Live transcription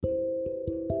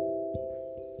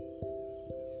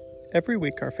Every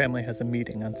week our family has a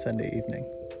meeting on Sunday evening.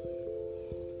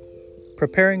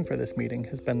 Preparing for this meeting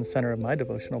has been the center of my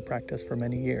devotional practice for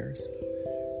many years.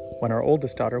 When our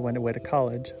oldest daughter went away to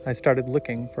college, I started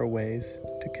looking for ways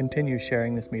to continue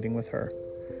sharing this meeting with her.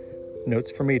 Notes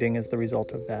for Meeting is the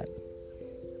result of that.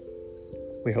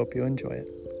 We hope you enjoy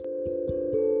it.